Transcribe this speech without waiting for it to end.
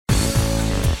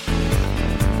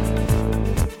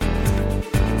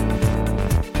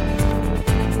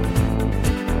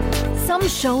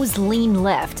shows lean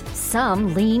left,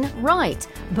 some lean right,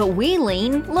 but we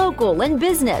lean local and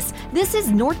business. This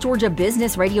is North Georgia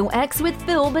Business Radio X with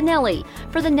Phil Bonelli.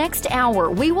 For the next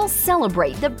hour, we will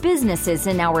celebrate the businesses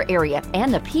in our area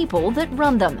and the people that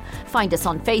run them. Find us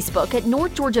on Facebook at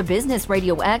North Georgia Business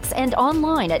Radio X and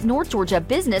online at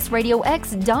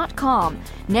northgeorgiabusinessradiox.com.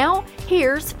 Now,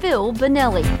 here's Phil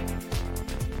Bonelli.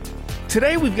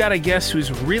 Today we've got a guest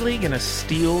who's really going to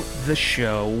steal the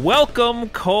show. Welcome,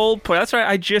 Cole Porter. That's right,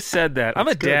 I just said that. I'm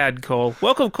a dad, Cole.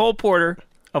 Welcome, Cole Porter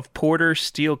of Porter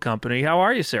Steel Company. How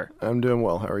are you, sir? I'm doing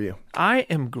well. How are you? I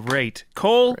am great.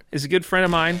 Cole is a good friend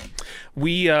of mine.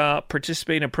 We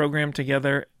participate in a program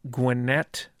together,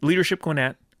 Gwinnett, Leadership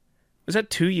Gwinnett. Was that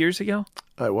 2 years ago?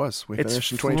 It was. We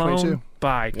finished in flown 2022.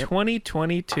 By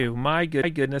 2022. My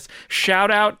goodness.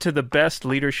 Shout out to the best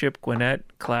Leadership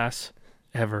Gwinnett class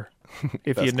ever.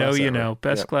 If you know, you know.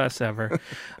 Best class ever.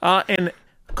 And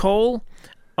Cole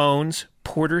owns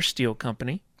Porter Steel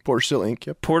Company. Porter Steel Inc.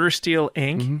 Yep. Porter Steel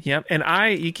Inc. Mm-hmm. Yep. And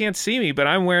you can't see me, but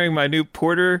I'm wearing my new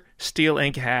Porter Steel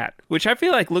Inc. hat, which I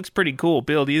feel like looks pretty cool.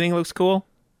 Bill, do you think it looks cool?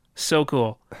 So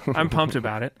cool. I'm pumped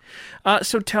about it.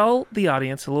 So tell the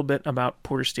audience a little bit about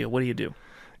Porter Steel. What do you do?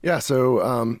 Yeah.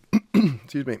 So,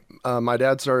 excuse me. My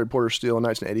dad started Porter Steel in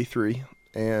 1983,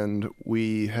 and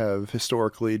we have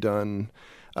historically done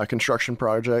construction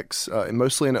projects,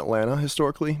 mostly in Atlanta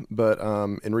historically, but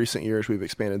in recent years we've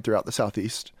expanded throughout the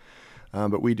Southeast.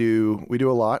 But we do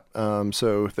a lot.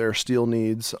 So if there are steel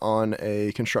needs on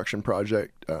a construction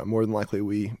project, more than likely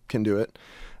we can do it.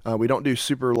 We don't do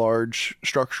super large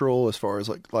structural as far as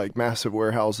like massive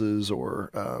warehouses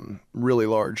or really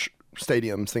large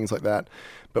stadiums, things like that.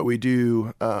 But we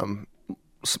do,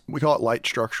 we call it light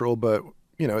structural, but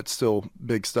it's still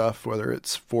big stuff, whether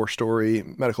it's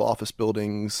 4-story medical office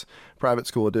buildings, private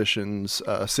school additions,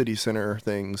 city center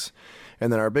things.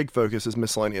 And then our big focus is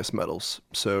miscellaneous metals.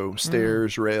 So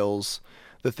stairs, rails,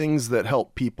 the things that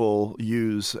help people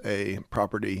use a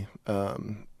property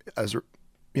as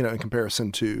in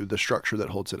comparison to the structure that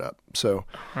holds it up. So,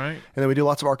 right. And then we do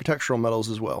lots of architectural metals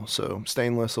as well. So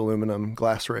stainless, aluminum,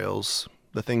 glass rails,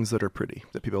 the things that are pretty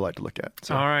that people like to look at.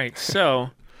 So. All right.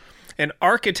 So an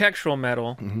architectural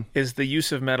metal is the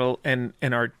use of metal in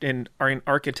an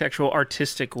architectural,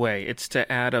 artistic way. It's to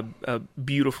add a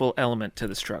beautiful element to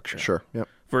the structure. Sure. Yep.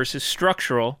 Versus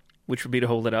structural, which would be to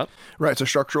hold it up. Right. So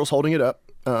structural's holding it up.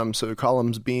 So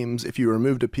columns, beams, if you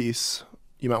removed a piece,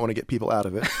 you might want to get people out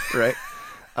of it, right?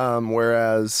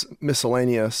 Whereas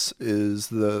miscellaneous is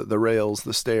the rails,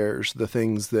 the stairs, the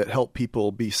things that help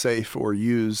people be safe or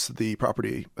use the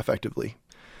property effectively.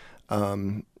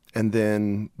 And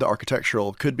then the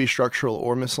architectural could be structural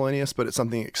or miscellaneous, but it's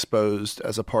something exposed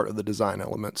as a part of the design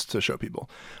elements to show people.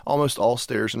 Almost all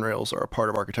stairs and rails are a part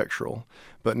of architectural,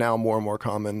 but now more and more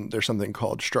common, there's something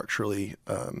called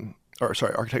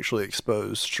architecturally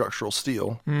exposed structural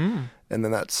steel. And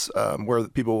then that's where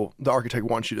the architect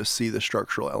wants you to see the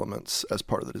structural elements as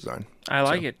part of the design. I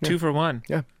like it. 2 for 1.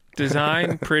 Yeah.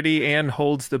 Design, pretty, and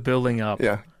holds the building up.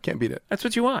 Yeah. Can't beat it. That's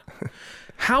what you want.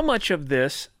 How much of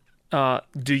this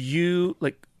do you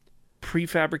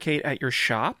prefabricate at your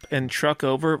shop and truck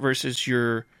over versus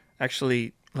you're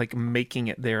actually making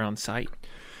it there on site?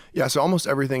 Yeah, so almost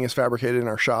everything is fabricated in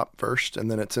our shop first, and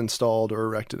then it's installed or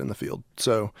erected in the field.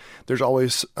 So there's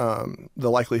always the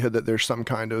likelihood that there's some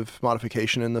kind of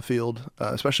modification in the field,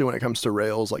 especially when it comes to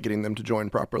rails, like getting them to join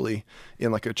properly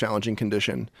in a challenging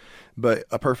condition. But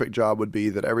a perfect job would be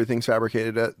that everything's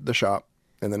fabricated at the shop,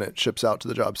 and then it ships out to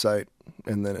the job site,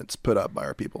 and then it's put up by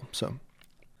our people. So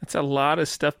that's a lot of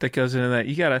stuff that goes into that.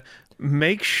 You got to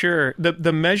make sure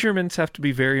the measurements have to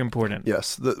be very important.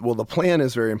 Yes. The plan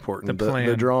is very important.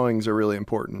 The drawings are really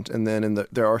important. And then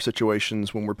there are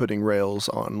situations when we're putting rails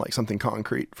on something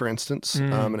concrete, for instance,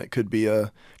 and it could be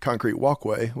a concrete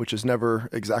walkway, which is never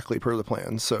exactly per the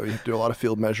plan. So you have to do a lot of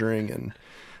field measuring and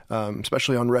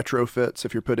especially on retrofits,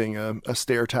 if you're putting a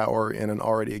stair tower in an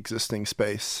already existing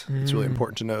space, it's really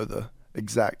important to know the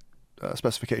exact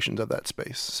specifications of that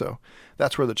space. So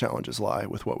that's where the challenges lie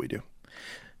with what we do.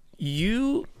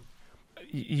 You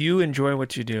enjoy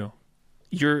what you do.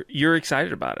 You're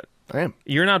excited about it. I am.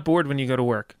 You're not bored when you go to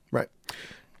work. Right.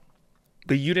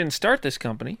 But you didn't start this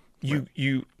company. You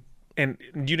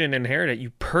didn't inherit it. You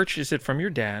purchased it from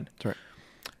your dad. That's right.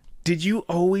 Did you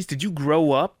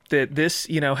grow up that this,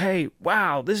 hey,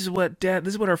 wow, this is what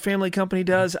our family company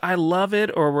does. I love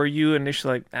it. Or were you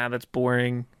initially that's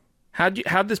boring?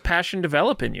 How'd this passion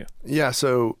develop in you? Yeah.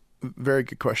 So very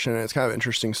good question. And it's kind of an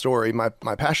interesting story. My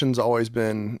passion's always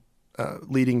been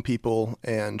leading people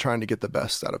and trying to get the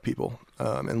best out of people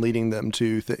and leading them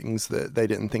to things that they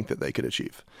didn't think that they could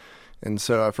achieve. And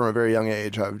so from a very young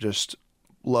age, I've just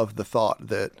love the thought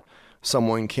that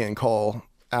someone can call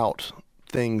out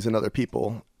things in other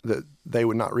people that they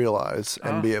would not realize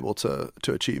and be able to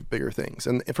achieve bigger things.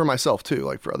 And for myself too,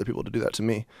 like for other people to do that to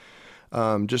me.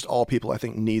 Just all people, I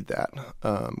think, need that.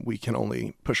 We can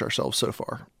only push ourselves so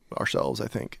far ourselves, I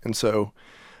think. And so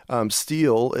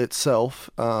steel itself,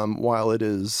 while it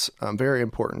is very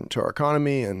important to our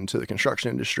economy and to the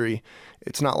construction industry,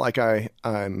 it's not like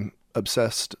I'm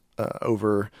obsessed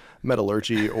over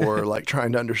metallurgy or like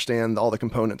trying to understand all the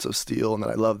components of steel and that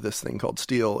I love this thing called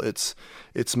steel. It's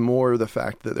more the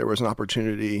fact that there was an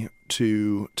opportunity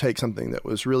to take something that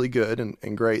was really good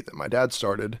and great that my dad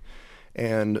started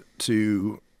and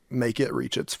to make it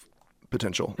reach its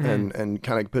potential and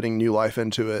kind of putting new life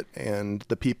into it, and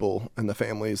the people and the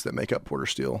families that make up Porter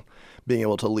Steel, being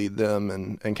able to lead them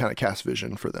and kind of cast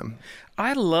vision for them.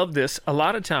 I love this. A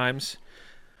lot of times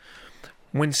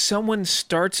when someone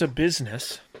starts a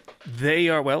business, they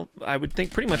are, well, I would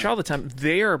think pretty much all the time,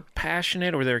 they are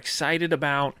passionate or they're excited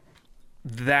about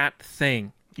that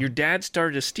thing. Your dad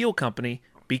started a steel company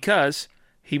because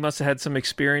he must have had some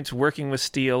experience working with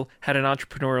steel, had an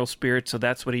entrepreneurial spirit, so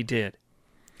that's what he did.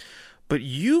 But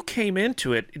you came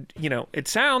into it, it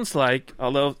sounds like,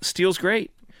 although steel's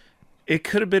great, it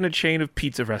could have been a chain of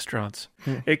pizza restaurants.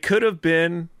 It could have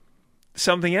been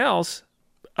something else.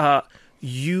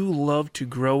 You love to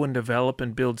grow and develop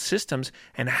and build systems,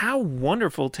 and how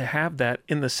wonderful to have that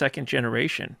in the second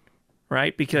generation,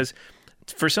 right? Because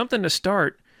for something to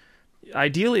start,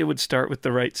 ideally it would start with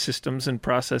the right systems and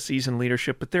processes and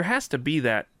leadership, but there has to be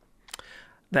that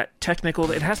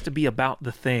technical, it has to be about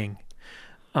the thing.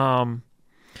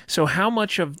 So how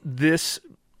much of this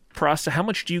process, how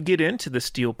much do you get into the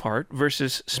steel part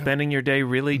versus spending your day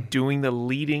really doing the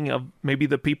leading of maybe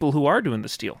the people who are doing the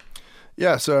steel?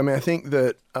 Yeah. So, I mean, I think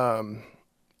that,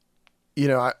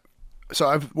 so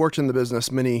I've worked in the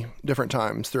business many different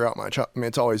times throughout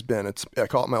it's always been, I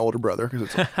call it my older brother because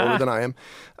it's older than I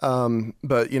am.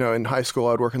 But, in high school,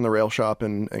 I'd work in the rail shop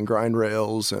and grind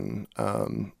rails. And,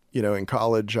 in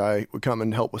college, I would come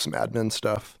and help with some admin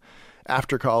stuff.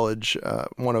 After college,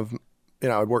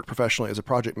 I'd worked professionally as a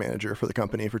project manager for the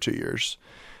company for 2 years,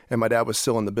 and my dad was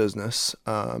still in the business.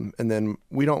 And then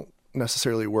we don't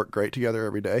necessarily work great together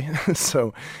every day.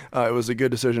 So it was a good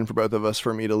decision for both of us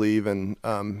for me to leave and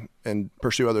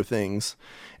pursue other things.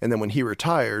 And then when he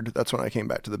retired, that's when I came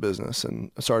back to the business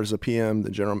and started as a PM,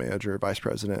 the general manager, vice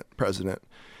president, president.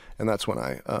 And that's when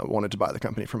I wanted to buy the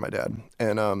company from my dad.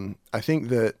 And I think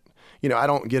that, I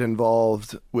don't get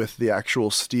involved with the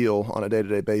actual steel on a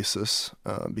day-to-day basis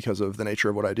because of the nature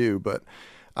of what I do, but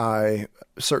I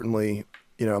certainly,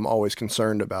 I'm always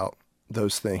concerned about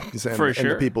those things and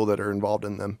the people that are involved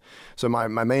in them. So my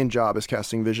main job is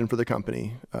casting vision for the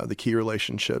company, the key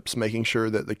relationships, making sure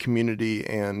that the community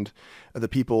and the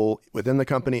people within the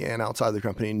company and outside the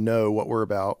company know what we're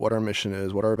about, what our mission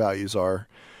is, what our values are,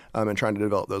 and trying to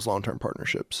develop those long-term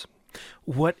partnerships.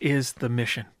 What is the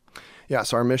mission? Yeah,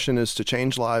 so our mission is to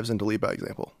change lives and to lead by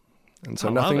example. And so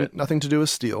nothing to do with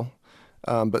steel,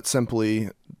 but simply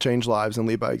change lives and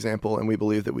lead by example. And we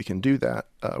believe that we can do that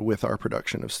with our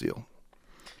production of steel.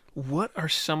 What are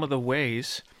some of the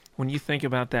ways, when you think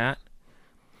about that,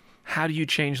 how do you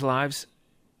change lives?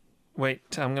 Wait,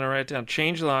 I'm going to write it down.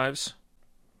 Change lives.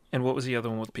 And what was the other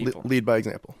one with people? Lead by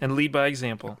example. And lead by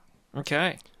example.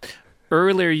 Okay.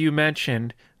 Earlier you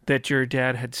mentioned that your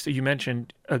dad you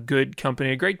mentioned a good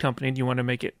company, a great company, and you want to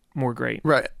make it more great.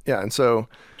 Right. Yeah. And so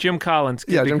Jim Collins,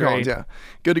 good to Jim great. Collins, yeah.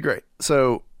 Good to great.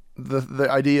 So the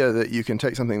idea that you can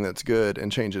take something that's good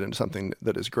and change it into something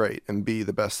that is great and be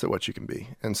the best at what you can be.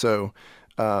 And so,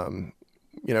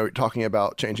 talking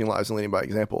about changing lives and leading by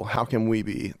example, how can we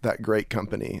be that great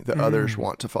company that others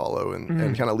want to follow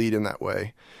and kind of lead in that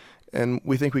way? And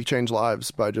we think we change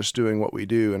lives by just doing what we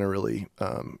do in a really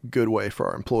good way for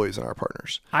our employees and our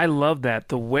partners. I love that.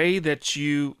 The way that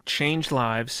you change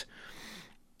lives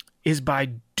is by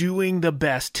doing the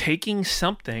best, taking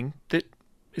something that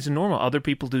is normal, other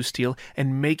people do steel,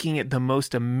 and making it the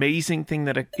most amazing thing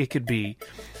that it could be.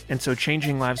 And so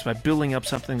changing lives by building up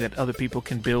something that other people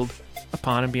can build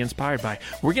upon and be inspired by.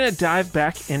 We're going to dive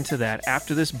back into that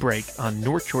after this break on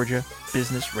North Georgia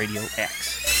Business Radio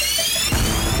X.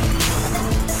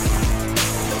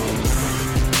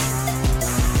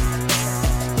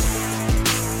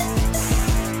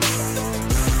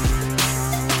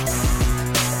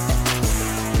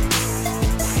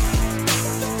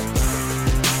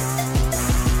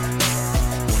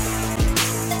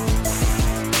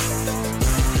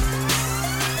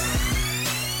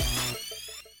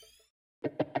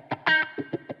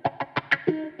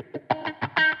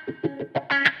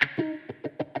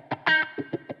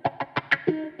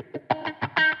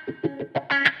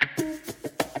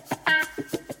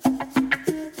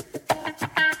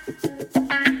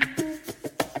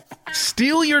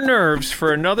 steel your nerves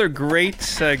for another great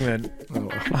segment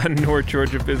on North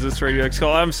Georgia Business RadioX.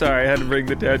 Oh, I'm sorry, I had to bring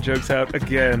the dad jokes out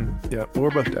again. Yeah, we're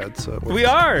both dads, so we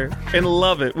are, and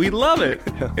love it. We love it.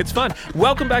 Yeah. It's fun.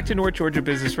 Welcome back to North Georgia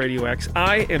Business RadioX.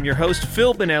 I am your host,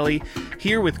 Phil Bonelli,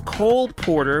 here with Cole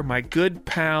Porter, my good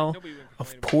pal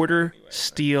of Porter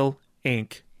Steel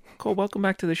Inc. Cole, welcome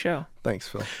back to the show. Thanks,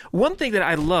 Phil. One thing that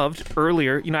I loved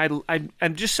earlier,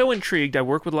 I'm just so intrigued. I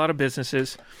work with a lot of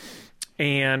businesses,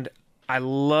 and I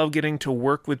love getting to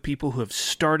work with people who have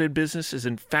started businesses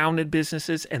and founded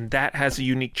businesses, and that has a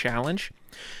unique challenge.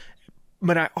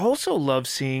 But I also love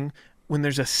seeing when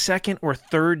there's a second or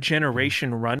third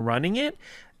generation running it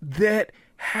that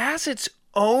has its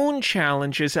own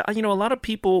challenges. A lot of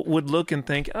people would look and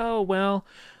think, oh, well,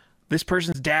 this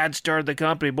person's dad started the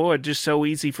company. Boy, it's just so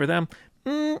easy for them.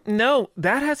 No,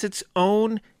 that has its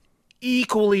own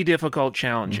equally difficult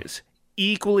challenges,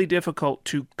 equally difficult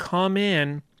to come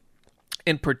in,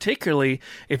 and particularly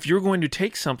if you're going to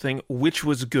take something which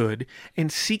was good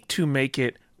and seek to make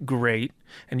it great.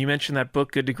 And you mentioned that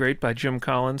book, Good to Great, by Jim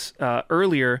Collins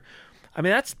earlier. I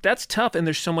mean, that's tough, and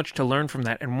there's so much to learn from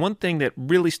that. And one thing that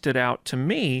really stood out to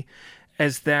me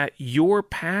is that your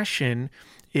passion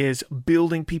is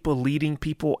building people, leading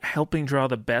people, helping draw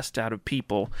the best out of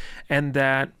people, and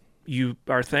that you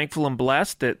are thankful and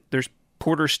blessed that there's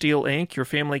Porter Steel Inc., your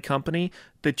family company,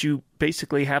 that you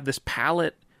basically have this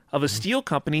palette of a steel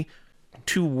company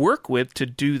to work with to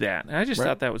do that. And I just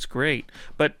thought that was great.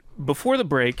 But before the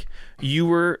break, you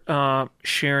were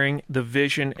sharing the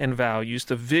vision and values.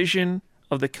 The vision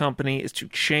of the company is to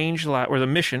change lives, or the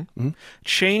mission,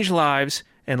 change lives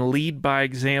and lead by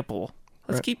example.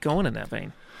 Let's keep going in that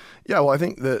vein. Yeah, well, I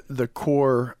think that the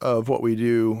core of what we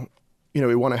do,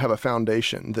 we want to have a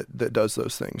foundation that does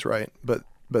those things, right? But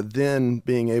then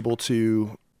being able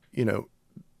to,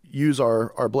 use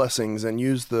our blessings and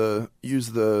use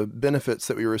the benefits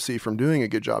that we receive from doing a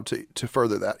good job to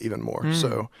further that even more.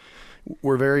 So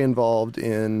we're very involved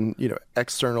in,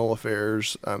 external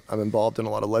affairs. I'm involved in a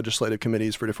lot of legislative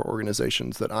committees for different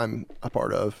organizations that I'm a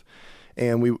part of.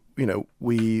 And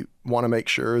we want to make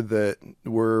sure that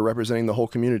we're representing the whole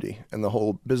community and the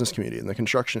whole business community and the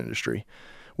construction industry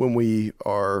when we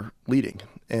are leading.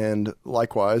 And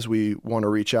likewise, we want to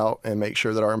reach out and make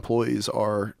sure that our employees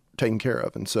are taken care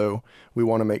of. And so we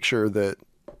want to make sure that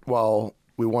while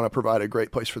we want to provide a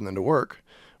great place for them to work,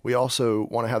 we also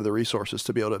want to have the resources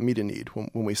to be able to meet a need when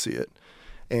we see it.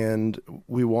 And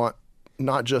we want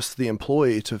not just the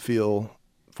employee to feel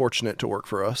fortunate to work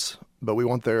for us, but we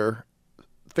want their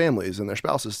families and their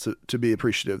spouses to be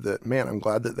appreciative that, man, I'm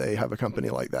glad that they have a company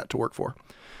like that to work for.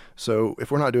 So if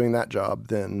we're not doing that job,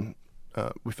 then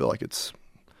we feel like it's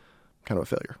kind of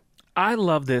a failure. I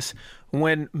love this.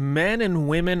 When men and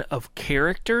women of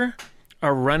character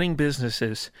are running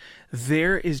businesses,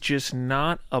 there is just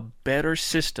not a better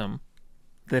system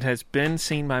that has been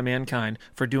seen by mankind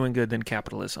for doing good than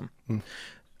capitalism.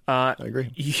 I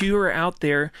agree. You are out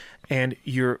there and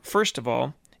you're, first of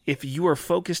all, if you are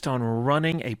focused on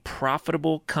running a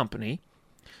profitable company,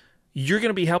 you're going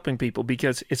to be helping people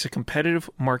because it's a competitive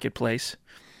marketplace.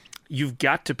 You've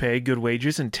got to pay good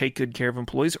wages and take good care of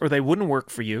employees or they wouldn't work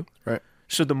for you. Right.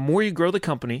 So the more you grow the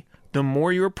company, the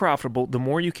more you're profitable, the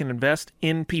more you can invest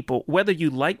in people, whether you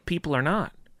like people or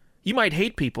not. You might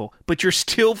hate people, but you're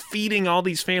still feeding all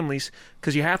these families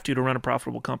because you have to run a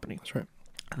profitable company. That's right.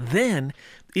 Then,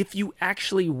 if you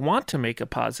actually want to make a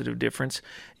positive difference,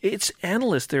 it's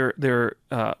endless. There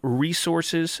are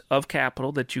resources of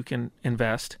capital that you can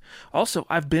invest. Also,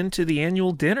 I've been to the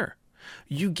annual dinner.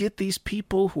 You get these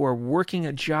people who are working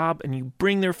a job and you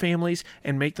bring their families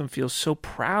and make them feel so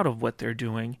proud of what they're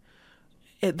doing.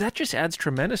 That just adds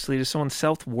tremendously to someone's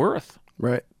self-worth.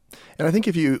 Right. And I think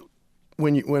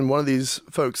when one of these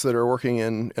folks that are working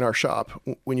in our shop,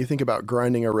 when you think about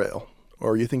grinding a rail,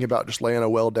 or you think about just laying a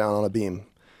weld down on a beam,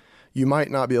 you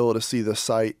might not be able to see the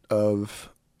sight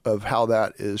of how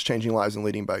that is changing lives and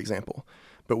leading by example.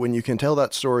 But when you can tell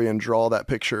that story and draw that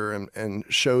picture and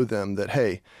show them that,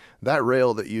 hey, that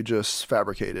rail that you just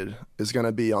fabricated is going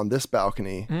to be on this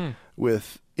balcony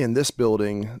in this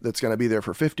building that's going to be there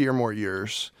for 50 or more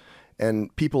years,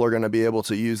 and people are going to be able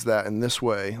to use that in this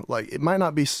way. Like, it might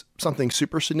not be something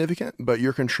super significant, but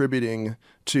you're contributing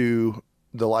to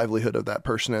the livelihood of that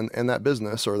person and that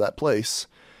business or that place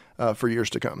for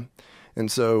years to come.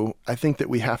 And so I think that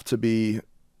we have to be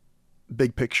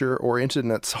big picture oriented,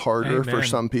 and that's harder for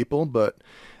some people, but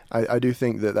I do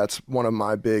think that that's one of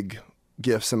my big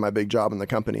gifts and my big job in the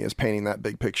company is painting that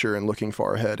big picture and looking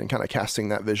far ahead and kind of casting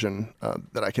that vision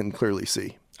that I can clearly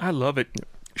see. I love it.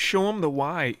 show them the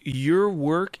why. Your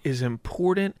work is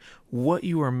important. What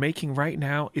you are making right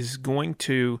now is going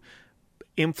to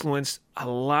influence a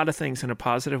lot of things in a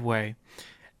positive way.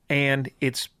 And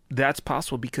that's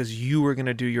possible because you are going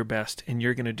to do your best and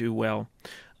you're going to do well.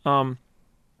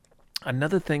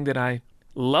 Another thing that I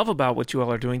love about what you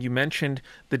all are doing, you mentioned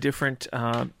the different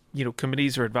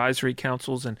committees or advisory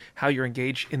councils and how you're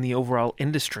engaged in the overall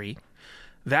industry.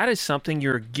 That is something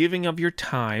you're giving of your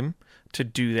time to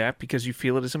do that because you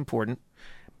feel it is important.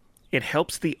 It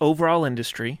helps the overall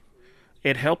industry.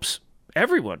 It helps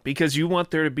everyone because you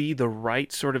want there to be the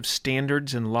right sort of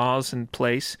standards and laws in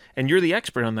place, and you're the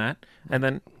expert on that. And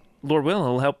then, Lord willing,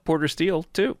 it'll help Porter Steel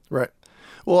too. Right.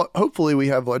 Well, hopefully we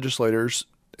have legislators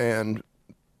and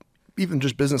even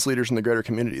just business leaders in the greater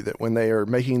community that when they are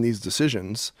making these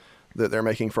decisions that they're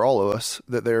making for all of us,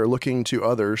 that they're looking to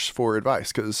others for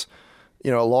advice. Because, a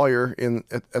lawyer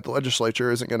at the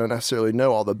legislature isn't going to necessarily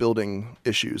know all the building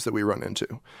issues that we run into.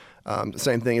 The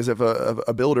same thing as if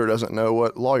a builder doesn't know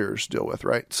what lawyers deal with,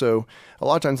 right? So a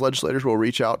lot of times legislators will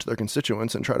reach out to their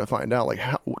constituents and try to find out,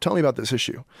 tell me about this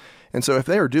issue. And so if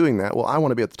they are doing that, well, I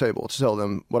want to be at the table to tell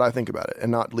them what I think about it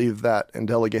and not leave that and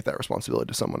delegate that responsibility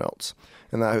to someone else.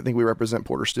 And I think we represent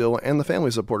Porter Steel and the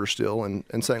families of Porter Steel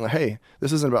and saying, hey,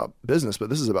 this isn't about business, but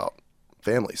this is about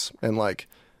families and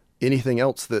anything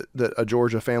else that a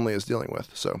Georgia family is dealing with.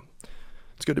 So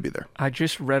it's good to be there. I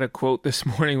just read a quote this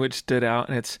morning which stood out,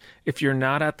 and it's, if you're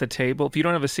not at the table, if you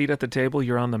don't have a seat at the table,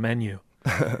 you're on the menu.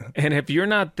 And if you're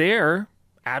not there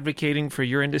advocating for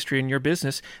your industry and your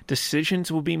business,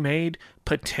 decisions will be made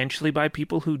potentially by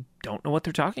people who don't know what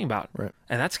they're talking about. Right.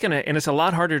 And and it's a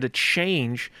lot harder to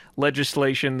change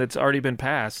legislation that's already been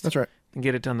passed. That's right. And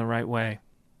get it done the right way.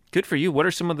 Good for you. What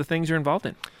are some of the things you're involved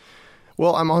in?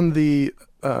 Well, I'm on the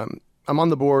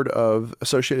board of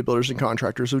Associated Builders and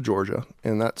Contractors of Georgia,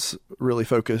 and that's really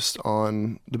focused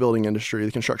on the building industry,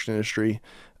 the construction industry,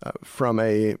 from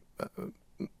a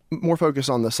more focus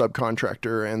on the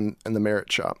subcontractor and the merit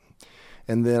shop.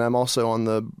 And then I'm also on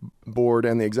the board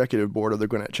and the executive board of the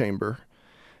Gwinnett Chamber,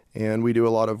 and we do a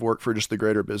lot of work for just the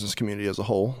greater business community as a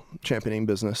whole, championing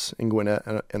business in Gwinnett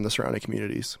and the surrounding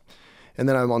communities. And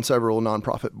then I'm on several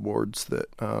nonprofit boards that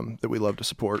we love to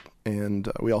support, and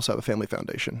we also have a family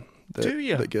foundation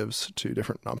that gives to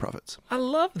different nonprofits. I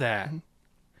love that. Mm-hmm.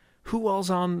 Who all's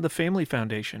on the family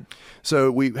foundation? So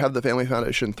we have the family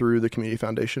foundation through the Community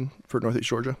Foundation for Northeast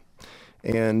Georgia.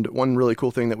 And one really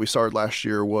cool thing that we started last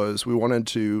year was we wanted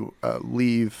to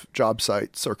leave job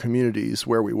sites or communities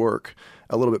where we work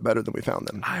a little bit better than we found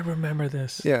them. I remember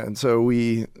this. Yeah, and so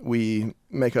we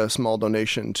make a small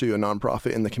donation to a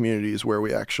nonprofit in the communities where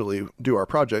we actually do our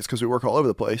projects because we work all over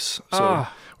the place. So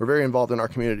we're very involved in our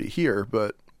community here,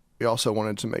 but we also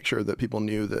wanted to make sure that people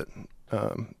knew that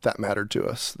that mattered to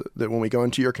us, that when we go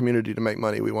into your community to make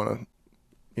money, we want to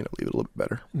leave it a little bit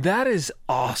better. That is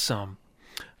awesome.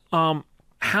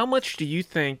 How much do you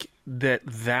think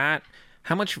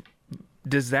how much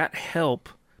does that help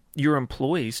your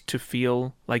employees to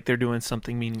feel like they're doing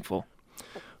something meaningful?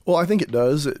 Well, I think it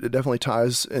does. It definitely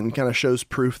ties and kind of shows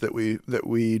proof that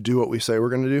we do what we say we're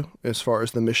going to do as far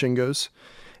as the mission goes.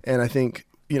 And I think,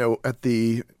 at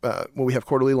when we have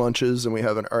quarterly lunches and we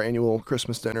have our annual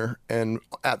Christmas dinner, and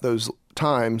at those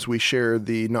times we share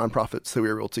the nonprofits that we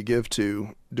were able to give to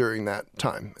during that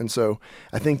time. And so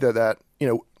I think that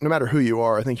no matter who you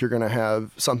are, I think you're going to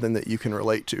have something that you can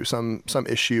relate to, some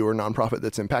issue or nonprofit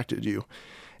that's impacted you.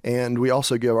 And we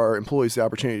also give our employees the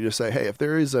opportunity to say, hey, if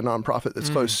there is a nonprofit that's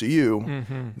close to you,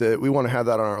 that we want to have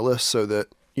that on our list so that,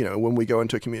 when we go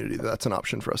into a community, that's an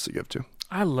option for us to give to.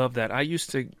 I love that. I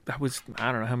don't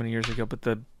know how many years ago, but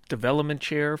the development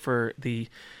chair for the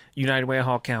United Way of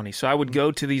Hall County. So I would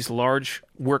go to these large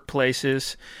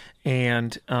workplaces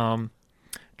and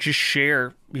just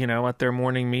share, at their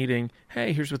morning meeting,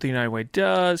 hey, here's what the United Way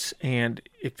does. And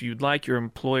if you'd like, your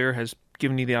employer has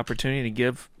given you the opportunity to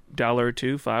give $1 or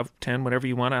 $2, $5, $10, whatever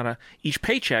you want out of each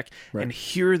paycheck, right. And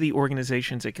here are the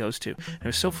organizations it goes to. And it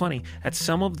was so funny. At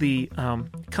some of the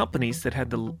companies that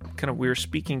had we were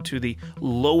speaking to the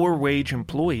lower wage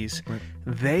employees, right.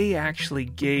 They actually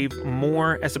gave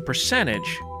more as a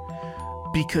percentage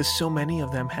because so many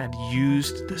of them had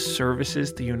used the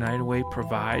services the United Way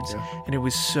provides. Yeah. And it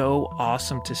was so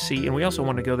awesome to see. And we also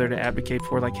want to go there to advocate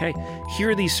for hey, here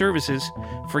are these services.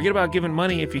 Forget about giving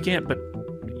money if you can't, but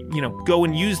go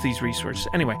and use these resources.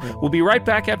 Anyway, we'll be right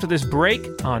back after this break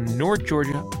on North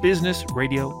Georgia Business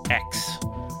Radio X.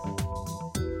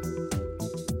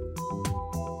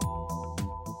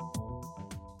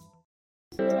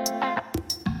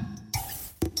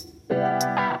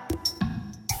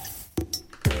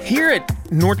 Here at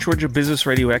North Georgia Business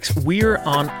RadioX, we're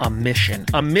on a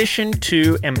mission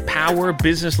to empower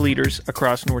business leaders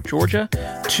across North Georgia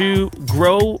to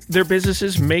grow their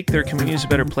businesses, make their communities a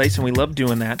better place, and we love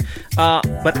doing that.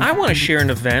 But I want to share an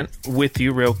event with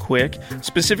you real quick,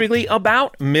 specifically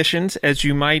about missions as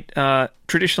you might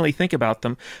traditionally think about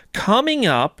them. Coming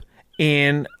up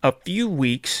in a few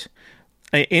weeks,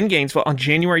 in Gainesville on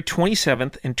January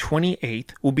 27th and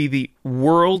 28th will be the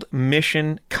World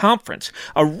Mission Conference,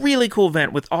 a really cool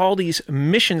event with all these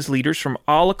missions leaders from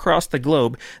all across the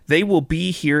globe. They will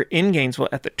be here in Gainesville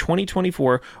at the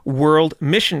 2024 World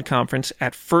Mission Conference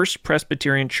at First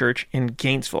Presbyterian Church in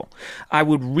Gainesville. I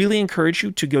would really encourage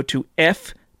you to go to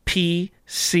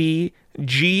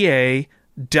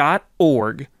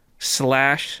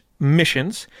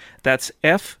fpcga.org/missions. That's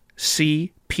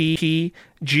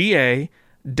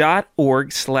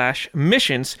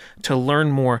fcpga.org/missions to learn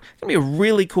more. It's going to be a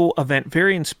really cool event,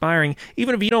 very inspiring,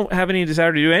 even if you don't have any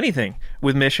desire to do anything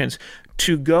with missions,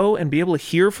 to go and be able to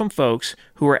hear from folks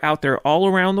who are out there all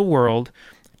around the world,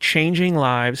 changing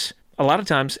lives, a lot of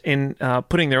times in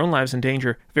putting their own lives in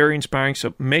danger. Very inspiring,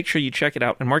 so make sure you check it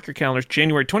out and mark your calendars.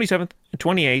 January 27th and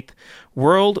 28th,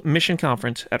 World Mission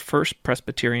Conference at First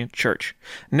Presbyterian Church.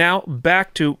 Now,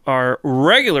 back to our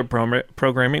regular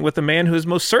programming with the man who is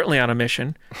most certainly on a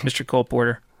mission, Mr. Cole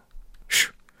Porter.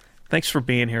 Thanks for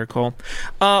being here, Cole.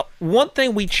 One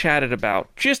thing we chatted about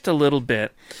just a little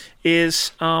bit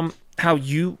is how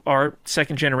you are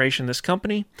second generation in this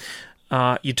company.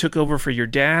 You took over for your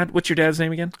dad. What's your dad's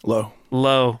name again? Low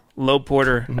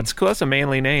Porter. Mm-hmm. That's cool. That's a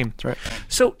manly name. That's right.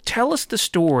 So tell us the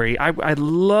story. I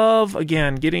love,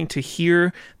 again, getting to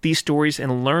hear these stories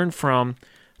and learn from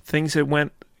things that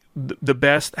went the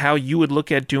best, how you would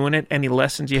look at doing it, any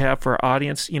lessons you have for our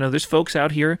audience. You know, there's folks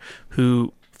out here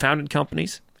who founded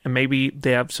companies, and maybe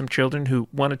they have some children who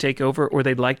want to take over or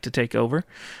they'd like to take over.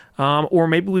 Or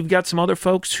maybe we've got some other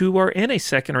folks who are in a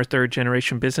second or third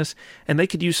generation business and they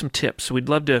could use some tips. So we'd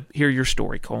love to hear your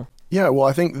story, Cole. Yeah, well,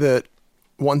 I think that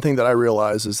one thing that I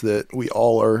realize is that we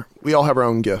all have our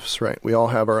own gifts, right? We all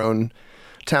have our own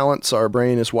talents. Our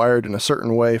brain is wired in a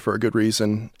certain way for a good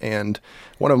reason. And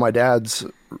one of my dad's,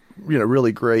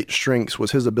 really great strengths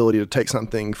was his ability to take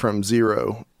something from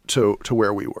zero to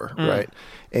where we were, right?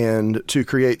 And to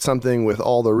create something with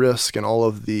all the risk and all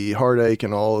of the heartache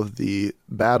and all of the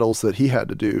battles that he had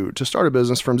to do to start a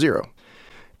business from zero.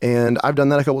 And I've done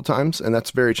that a couple of times, and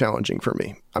that's very challenging for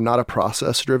me. I'm not a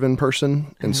process-driven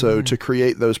person, and so to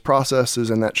create those processes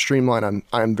and that streamline,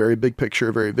 I'm very big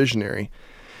picture, very visionary,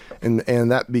 and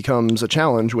that becomes a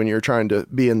challenge when you're trying to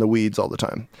be in the weeds all the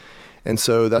time. And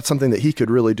so that's something that he could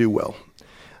really do well.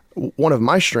 One of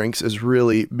my strengths is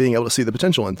really being able to see the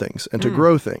potential in things and to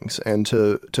grow things and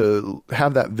to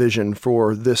have that vision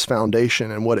for this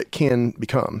foundation and what it can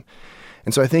become.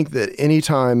 And so I think that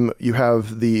anytime you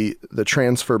have the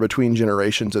transfer between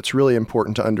generations, it's really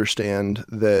important to understand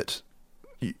that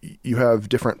you have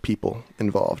different people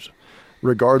involved,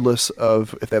 regardless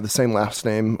of if they have the same last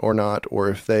name or not, or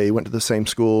if they went to the same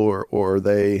school or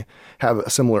they have a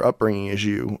similar upbringing as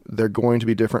you. They're going to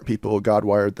be different people. God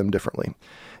wired them differently.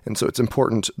 And so it's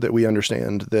important that we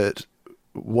understand that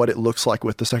what it looks like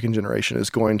with the second generation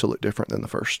is going to look different than the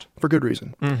first for good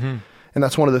reason. Mm-hmm. And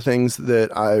that's one of the things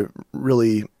that I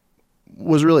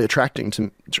was really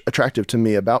attractive to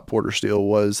me about Porter Steel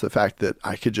was the fact that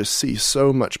I could just see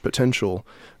so much potential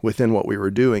within what we were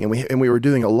doing. And we were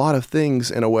doing a lot of things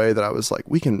in a way that I was like,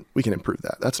 we can improve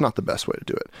that. That's not the best way to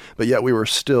do it. But yet we were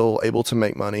still able to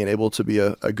make money and able to be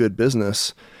a good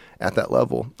business at that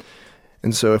level.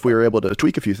 And so if we were able to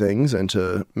tweak a few things and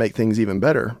to make things even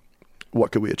better,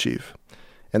 what could we achieve?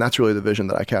 And that's really the vision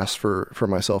that I cast for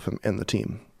myself and the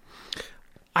team.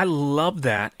 I love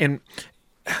that. And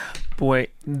boy,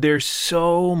 there's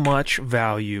so much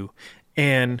value.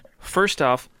 And first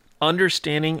off,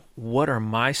 understanding what are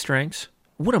my strengths?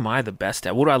 What am I the best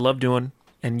at? What do I love doing?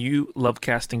 And you love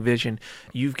casting vision.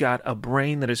 You've got a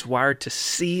brain that is wired to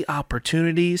see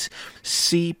opportunities,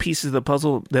 see pieces of the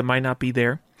puzzle that might not be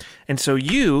there. And so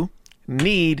you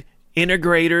need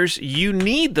integrators. You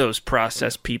need those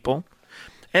process people.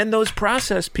 And those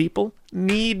process people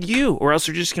need you, or else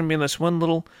they're just going to be in this one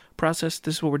little process.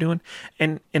 This is what we're doing.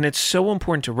 And it's so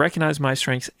important to recognize my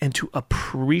strengths and to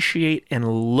appreciate and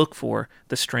look for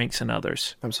the strengths in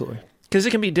others. Absolutely. Because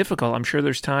it can be difficult. I'm sure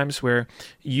there's times where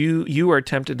you are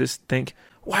tempted to think,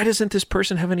 why doesn't this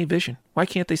person have any vision? Why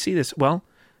can't they see this? Well,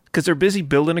 because they're busy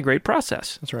building a great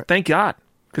process. That's right. Thank God,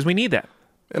 because we need that.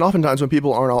 And oftentimes when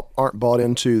people aren't bought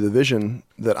into the vision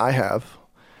that I have,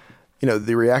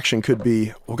 the reaction could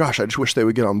be, well, gosh, I just wish they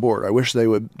would get on board. I wish they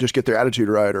would just get their attitude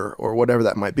right, or whatever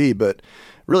that might be. But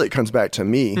really, it comes back to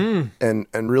me and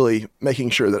really making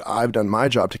sure that I've done my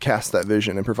job to cast that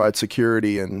vision and provide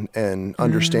security and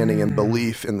understanding and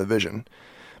belief in the vision.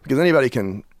 Because anybody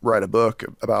can write a book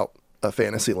about a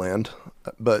fantasy land,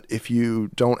 but if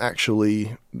you don't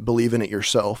actually believe in it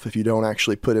yourself, if you don't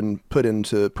actually put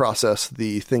into process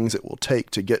the things it will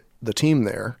take to get the team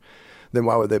there, then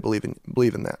why would they believe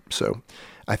in that? So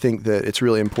I think that it's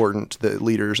really important that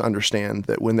leaders understand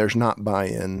that when there's not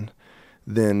buy-in,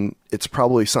 then it's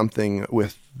probably something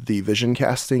with the vision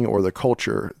casting or the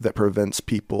culture that prevents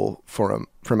people from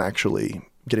actually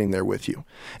getting there with you.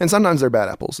 And sometimes they're bad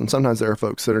apples, and sometimes there are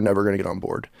folks that are never going to get on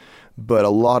board. But a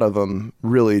lot of them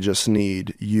really just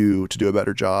need you to do a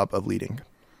better job of leading.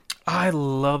 I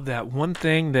love that. One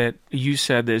thing that you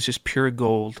said that is just pure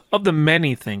gold, of the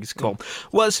many things gold,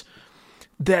 was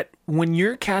that when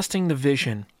you're casting the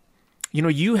vision,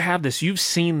 you have this, you've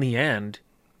seen the end,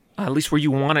 at least where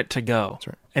you want it to go. That's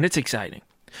right. And it's exciting.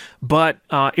 But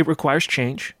it requires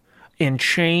change, and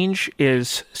change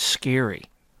is scary.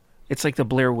 It's like the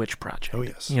Blair Witch Project. Oh,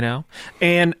 yes.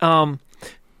 And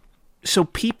so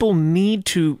people need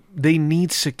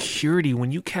security.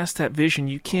 When you cast that vision,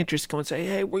 you can't just go and say,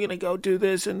 hey, we're going to go do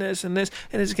this and this and this,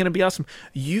 and it's going to be awesome.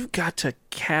 You've got to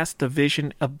cast the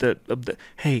vision of the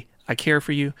hey, I care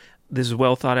for you. This is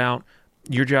well thought out.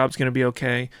 Your job's going to be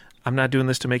okay. I'm not doing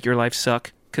this to make your life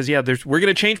suck. Because, we're going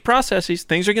to change processes.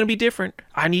 Things are going to be different.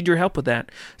 I need your help with that.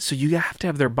 So you have to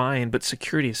have their buy-in, but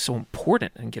security is so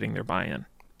important in getting their buy-in.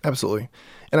 Absolutely.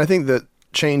 And I think that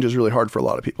change is really hard for a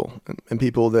lot of people. And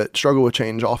people that struggle with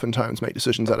change oftentimes make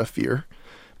decisions out of fear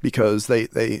because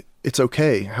it's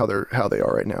okay how they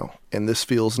are right now. And this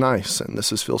feels nice and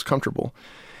this feels comfortable.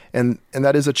 And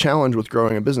that is a challenge with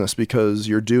growing a business because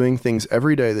you're doing things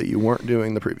every day that you weren't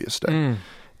doing the previous day.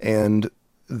 And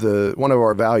one of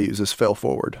our values is fail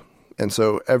forward. And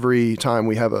so every time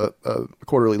we have a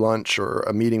quarterly lunch or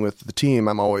a meeting with the team,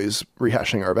 I'm always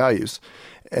rehashing our values.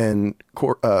 And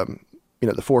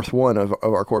the fourth one of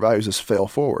our core values is fail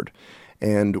forward.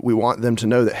 And we want them to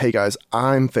know that, hey guys,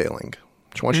 I'm failing.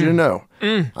 Just want you to know,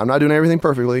 I'm not doing everything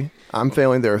perfectly. I'm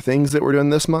failing. There are things that we're doing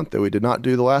this month that we did not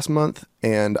do the last month,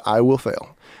 and I will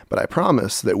fail. But I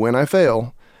promise that when I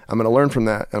fail, I'm going to learn from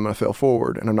that, and I'm going to fail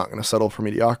forward, and I'm not going to settle for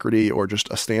mediocrity or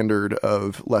just a standard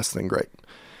of less than great.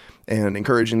 And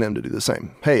encouraging them to do the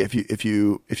same. Hey, if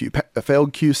you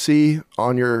failed QC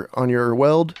on your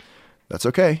weld, that's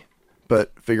okay.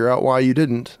 But figure out why you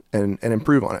didn't and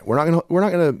improve on it. We're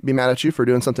not gonna be mad at you for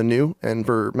doing something new and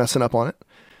for messing up on it,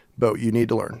 but you need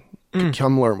to learn.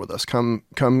 Come learn with us. Come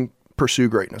pursue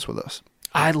greatness with us.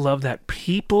 I love that.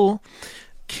 People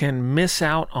can miss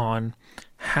out on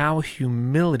how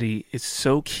humility is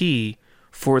so key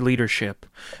for leadership.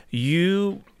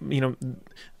 They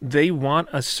want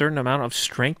a certain amount of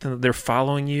strength and they're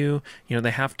following you.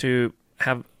 They have to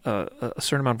have a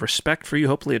certain amount of respect for you,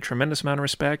 hopefully a tremendous amount of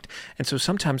respect. And so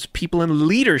sometimes people in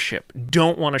leadership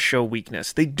don't want to show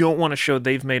weakness. They don't want to show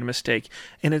they've made a mistake.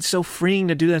 And it's so freeing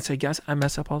to do that and say, guys, I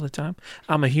mess up all the time.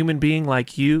 I'm a human being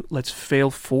like you. Let's fail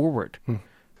forward.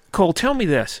 Cole, tell me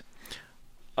this.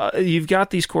 You've got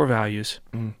these core values.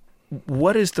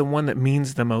 What is the one that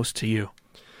means the most to you?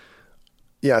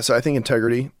 Yeah, so I think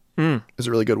integrity is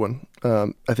a really good one.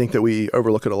 I think that we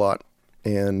overlook it a lot.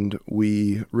 And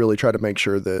we really try to make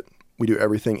sure that we do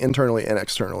everything internally and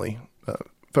externally,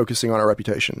 focusing on our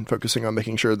reputation, focusing on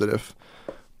making sure that if,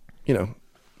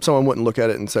 someone wouldn't look at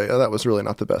it and say, oh, that was really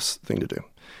not the best thing to do.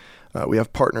 We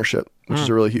have partnership, which is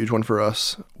a really huge one for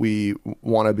us. We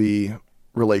want to be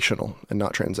relational and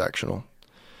not transactional.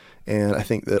 And I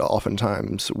think that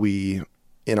oftentimes in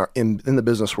the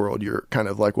business world, you're kind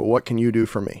of like, well, what can you do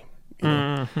for me?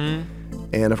 And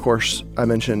of course, I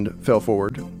mentioned fail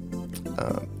forward.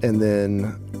 And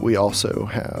then we also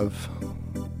have...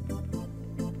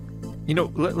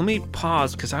 let me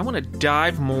pause because I want to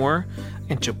dive more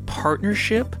into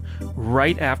partnership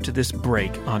right after this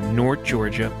break on North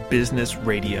Georgia Business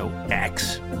Radio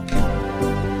X.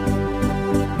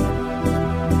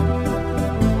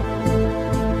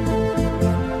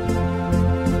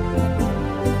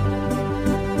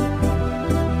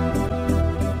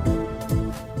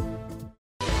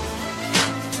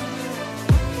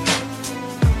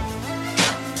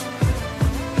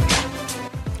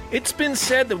 It's been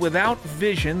said that without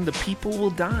vision, the people will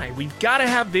die. We've got to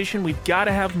have vision. We've got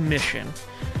to have mission.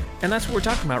 And that's what we're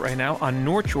talking about right now on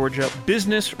North Georgia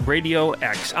Business Radio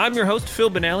X. I'm your host, Phil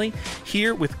Bonelli,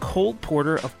 here with Cole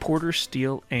Porter of Porter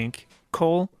Steel Inc.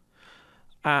 Cole,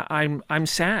 I'm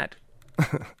sad.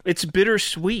 It's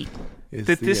bittersweet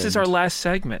that this is our last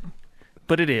segment.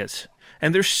 but it is.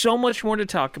 And there's so much more to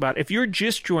talk about. If you're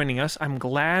just joining us, I'm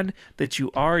glad that you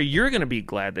are. You're going to be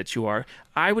glad that you are.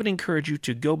 I would encourage you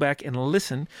to go back and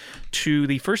listen to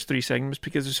the first 3 segments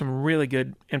because there's some really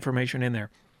good information in there.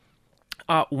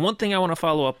 One thing I want to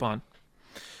follow up on,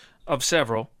 of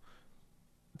several,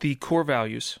 the core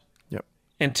values. Yep.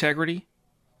 Integrity,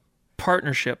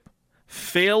 partnership,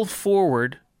 fail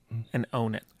forward, and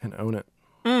own it. And own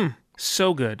it.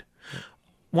 So good.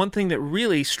 One thing that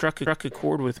really struck a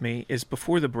chord with me is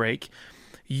before the break,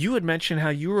 you had mentioned how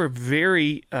you were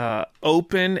very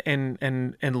open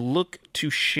and look to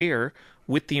share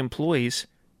with the employees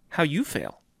how you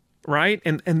fail, right?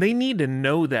 And they need to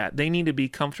know that. They need to be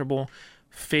comfortable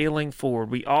failing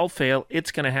forward. We all fail.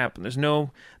 It's going to happen. There's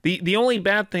no... The only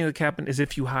bad thing that can happen is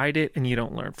if you hide it and you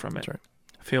don't learn from it. That's right.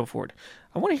 Fail forward.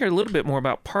 I want to hear a little bit more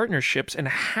about partnerships and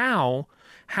how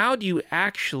do you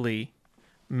actually...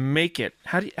 make it.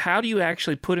 How do you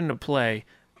actually put into play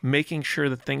making sure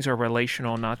that things are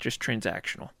relational, not just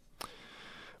transactional?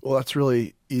 Well, that's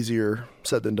really easier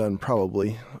said than done,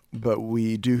 probably. But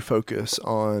we do focus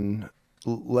on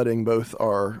letting both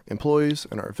our employees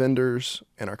and our vendors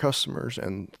and our customers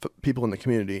and people in the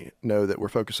community know that we're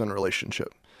focused on a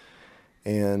relationship.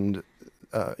 And,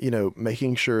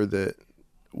 making sure that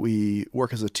we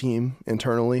work as a team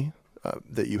internally,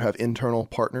 that you have internal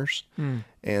partners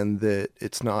and that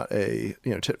it's not a,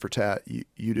 tit for tat.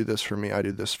 You do this for me, I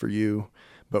do this for you,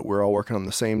 but we're all working on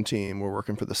the same team. We're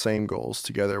working for the same goals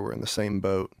together. We're in the same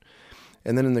boat.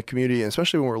 And then in the community, and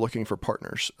especially when we're looking for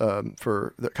partners,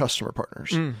 for the customer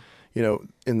partners,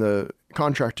 in the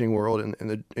contracting world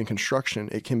and in construction,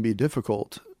 it can be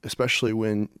difficult, especially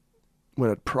when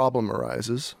a problem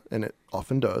arises, and it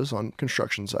often does on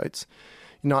construction sites,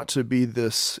 not to be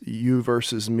this you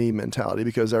versus me mentality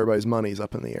because everybody's money's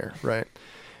up in the air, right?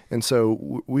 And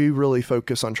so we really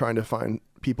focus on trying to find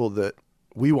people that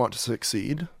we want to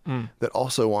succeed, that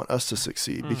also want us to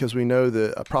succeed, because we know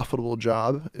that a profitable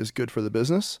job is good for the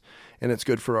business and it's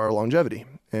good for our longevity.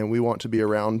 And we want to be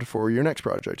around for your next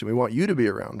project, and we want you to be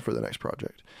around for the next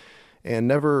project. And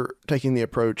never taking the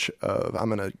approach of,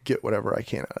 I'm going to get whatever I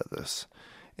can out of this.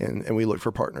 And we look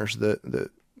for partners that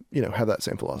have that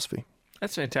same philosophy.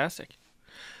 That's fantastic.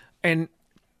 And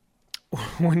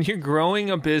when you're growing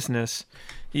a business,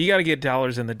 you got to get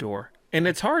dollars in the door. And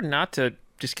it's hard not to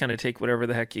just kind of take whatever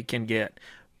the heck you can get.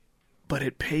 But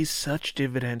it pays such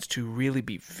dividends to really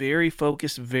be very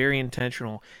focused, very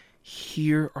intentional.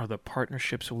 Here are the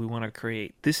partnerships we want to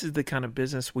create. This is the kind of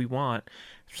business we want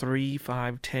 3,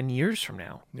 5, 10 years from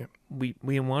now. Yep.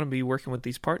 We want to be working with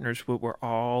these partners, but we're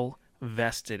all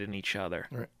vested in each other.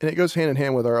 Right. And it goes hand in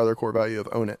hand with our other core value of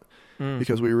own it,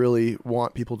 because we really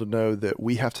want people to know that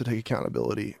we have to take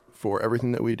accountability for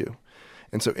everything that we do.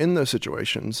 And so in those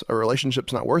situations, a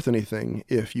relationship's not worth anything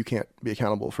if you can't be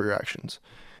accountable for your actions.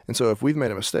 And so if we've made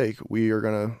a mistake, we are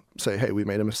going to say, hey, we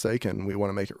made a mistake and we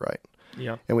want to make it right.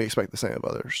 Yeah. And we expect the same of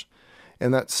others.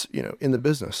 And that's, in the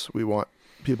business, we want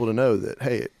people to know that,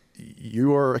 hey,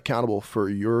 you are accountable for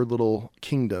your little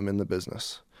kingdom in the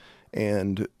business.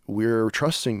 And we're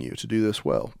trusting you to do this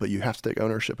well, but you have to take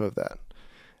ownership of that.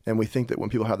 And we think that when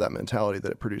people have that mentality,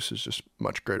 that it produces just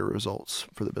much greater results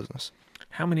for the business.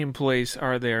 How many employees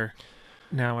are there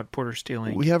now at Porter Steel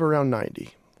Inc.? We have around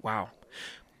 90. Wow.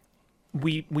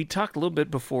 We talked a little bit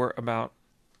before about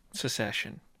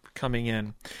succession coming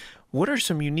in. What are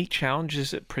some unique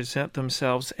challenges that present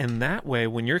themselves in that way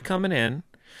when you're coming in,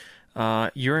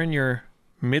 you're in your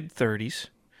mid-30s,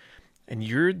 and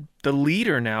you're the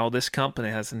leader now? This company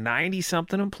has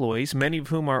 90-something employees, many of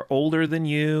whom are older than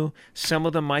you. Some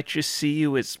of them might just see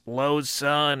you as Lowe's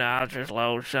son, just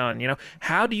Lowe's son.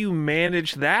 How do you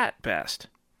manage that best?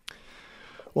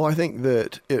 Well, I think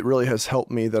that it really has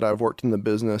helped me that I've worked in the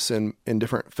business in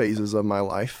different phases of my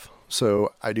life.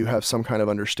 So I do have some kind of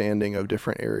understanding of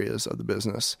different areas of the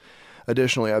business.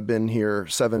 Additionally, I've been here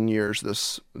 7 years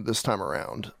this time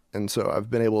around. And so I've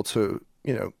been able to,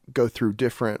 go through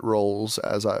different roles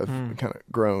as I've kind of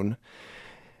grown.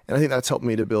 And I think that's helped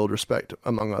me to build respect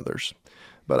among others.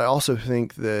 But I also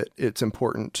think that it's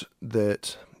important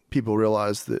that people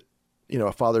realize that,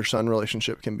 a father-son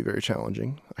relationship can be very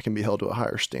challenging. I can be held to a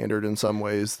higher standard in some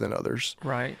ways than others.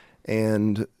 Right.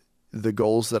 And the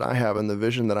goals that I have and the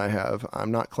vision that I have,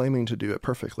 I'm not claiming to do it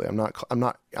perfectly. I'm not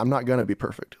going to be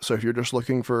perfect. So if you're just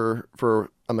looking for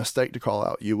a mistake to call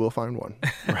out, you will find one,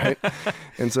 right?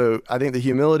 And so I think the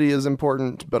humility is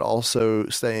important, but also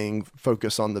staying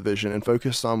focused on the vision and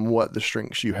focused on what the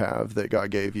strengths you have that God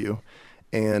gave you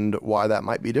and why that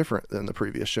might be different than the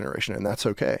previous generation. And that's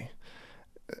okay.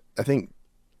 I think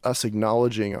us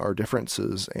acknowledging our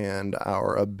differences and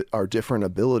our different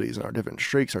abilities and our different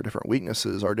strengths, our different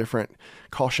weaknesses, our different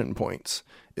caution points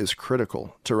is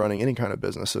critical to running any kind of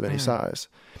business of any size.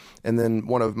 And then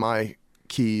one of my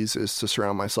keys is to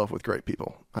surround myself with great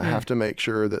people. I have to make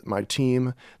sure that my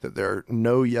team, that there are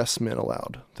no yes men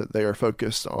allowed, that they are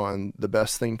focused on the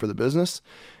best thing for the business.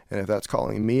 And if that's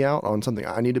calling me out on something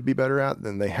I need to be better at,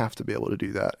 then they have to be able to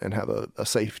do that and have a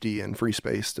safety and free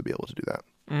space to be able to do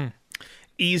that.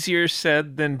 Easier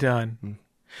said than done.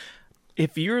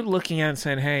 If you're looking at it and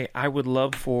saying, hey, I would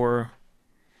love for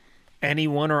any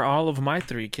one or all of my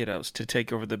 3 kiddos to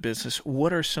take over the business,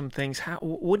 what are some things,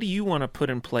 what do you want to put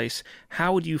in place?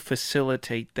 How would you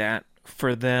facilitate that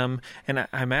for them? And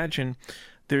I imagine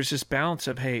there's this balance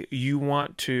of, hey, you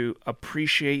want to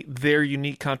appreciate their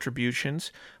unique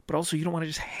contributions, but also you don't want to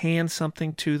just hand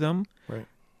something to them. Right.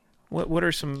 What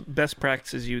are some best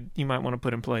practices you might want to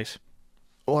put in place?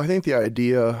 Well, I think the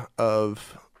idea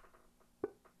of,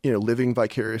 living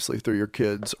vicariously through your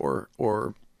kids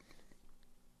or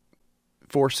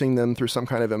forcing them through some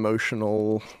kind of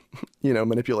emotional,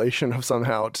 manipulation of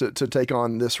somehow to take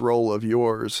on this role of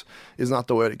yours is not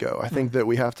the way to go. I think that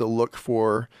we have to look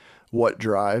for what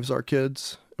drives our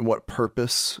kids and what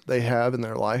purpose they have in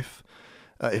their life.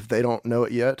 If they don't know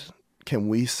it yet, can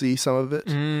we see some of it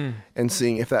and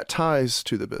seeing if that ties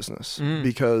to the business?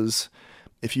 Because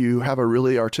if you have a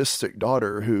really artistic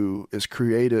daughter who is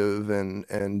creative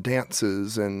and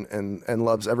dances and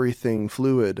loves everything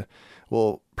fluid,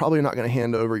 well, probably not going to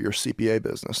hand over your CPA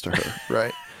business to her,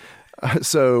 right?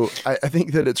 So I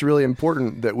think that it's really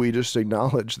important that we just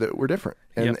acknowledge that we're different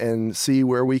and see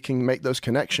where we can make those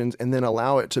connections and then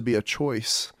allow it to be a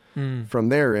choice from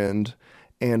their end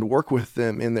and work with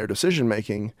them in their decision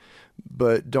making,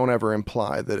 but don't ever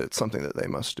imply that it's something that they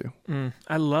must do.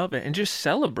 I love it. And just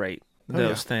celebrate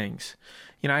those things.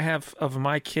 I have of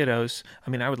my kiddos,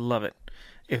 I would love it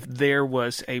if there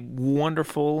was a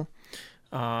wonderful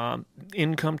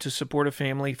income to support a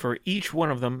family for each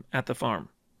one of them at the farm.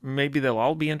 Maybe they'll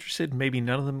all be interested. Maybe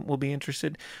none of them will be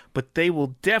interested, but they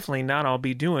will definitely not all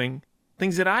be doing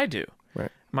things that I do.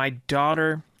 Right. My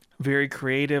daughter, very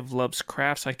creative, loves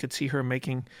crafts. I could see her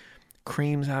making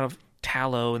creams out of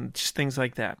tallow and just things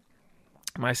like that.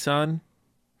 My son,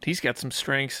 he's got some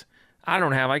strengths I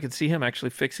don't have. I could see him actually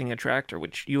fixing a tractor,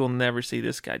 which you will never see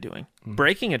this guy doing.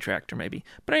 Breaking a tractor, maybe.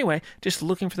 But anyway, just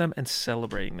looking for them and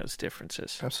celebrating those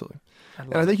differences. Absolutely.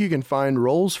 And I think you can find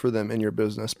roles for them in your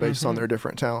business based on their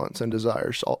different talents and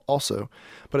desires also.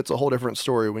 But it's a whole different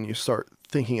story when you start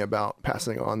thinking about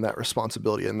passing on that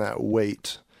responsibility and that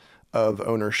weight of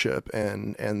ownership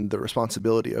and the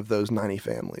responsibility of those 90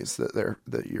 families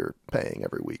that you're paying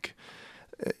every week.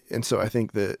 And so I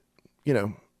think that,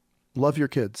 love your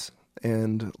kids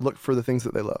and look for the things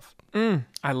that they love.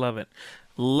 I love it.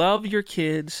 Love your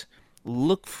kids.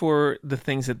 Look for the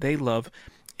things that they love.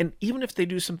 And even if they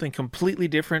do something completely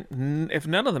different, if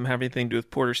none of them have anything to do with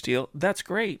Porter Steel, that's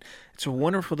great. It's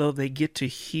wonderful, though, they get to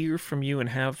hear from you and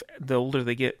have, the older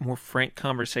they get, more frank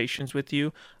conversations with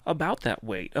you about that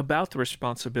weight, about the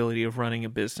responsibility of running a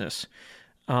business.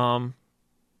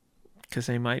 Because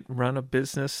they might run a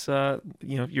business,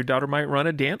 your daughter might run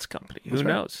a dance company. Who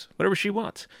knows? Whatever she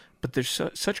wants. But there's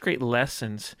such great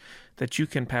lessons that you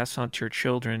can pass on to your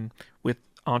children with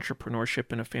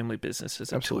entrepreneurship in a family business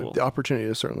as a Absolutely. tool. The opportunity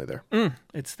is certainly there.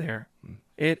 It's there.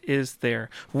 It is there.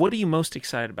 What are you most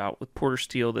excited about with Porter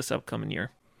Steel this upcoming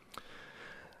year?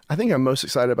 I think I'm most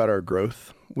excited about our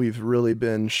growth. We've really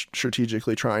been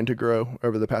strategically trying to grow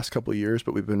over the past couple of years,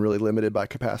 but we've been really limited by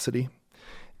capacity.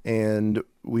 And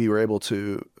we were able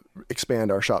to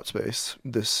expand our shop space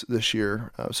this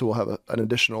year. So we'll have an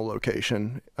additional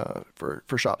location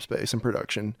for shop space and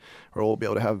production, where we'll be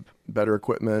able to have better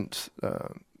equipment,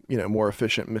 more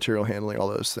efficient material handling, all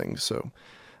those things. So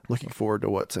looking forward to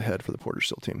what's ahead for the Porter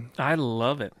Steel team. I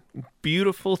love it.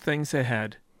 Beautiful things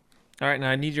ahead. All right,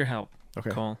 now I need your help,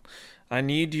 Cole. I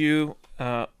need you,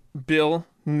 Bill,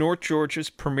 North Georgia's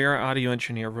premier audio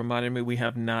engineer, reminded me we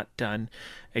have not done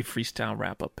a freestyle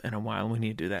wrap-up in a while. We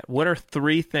need to do that. What are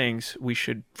 3 things we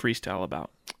should freestyle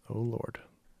about? Oh, Lord.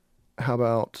 How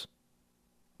about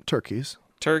turkeys?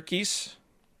 Turkeys.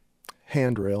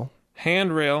 Handrail.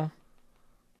 Handrail.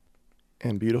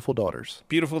 And beautiful daughters.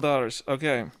 Beautiful daughters.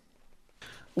 Okay.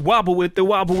 Wobble with the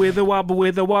wobble with the wobble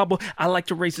with the wobble. I like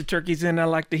to race the turkeys and I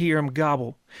like to hear them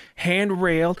gobble.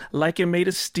 Hand-railed, like it made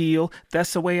of steel.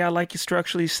 That's the way I like it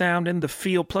structurally sound and the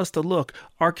feel, plus the look.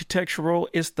 Architectural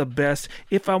is the best.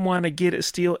 If I want to get it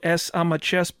steel S, I'm a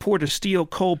chest porter, steel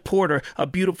cold porter, a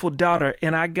beautiful daughter.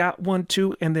 And I got one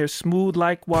too, and they're smooth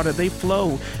like water. They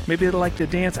flow. Maybe they like to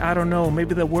dance, I don't know.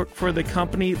 Maybe they work for the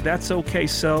company, that's okay.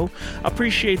 So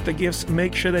appreciate the gifts,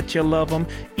 make sure that you love them.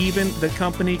 Even the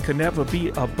company could never be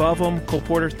above them. Cole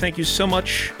Porter, thank you so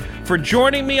much for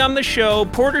joining me on the show.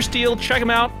 Porter Steel, check them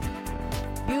out.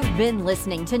 You've been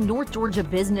listening to North Georgia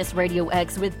Business Radio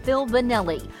X with Phil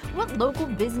Bonelli. What local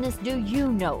business do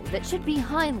you know that should be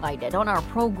highlighted on our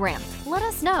program? Let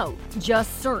us know.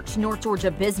 Just search North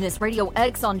Georgia Business Radio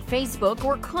X on Facebook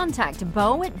or contact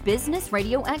Bo at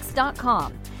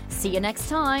businessradiox.com. See you next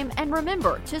time, and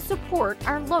remember to support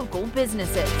our local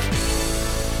businesses.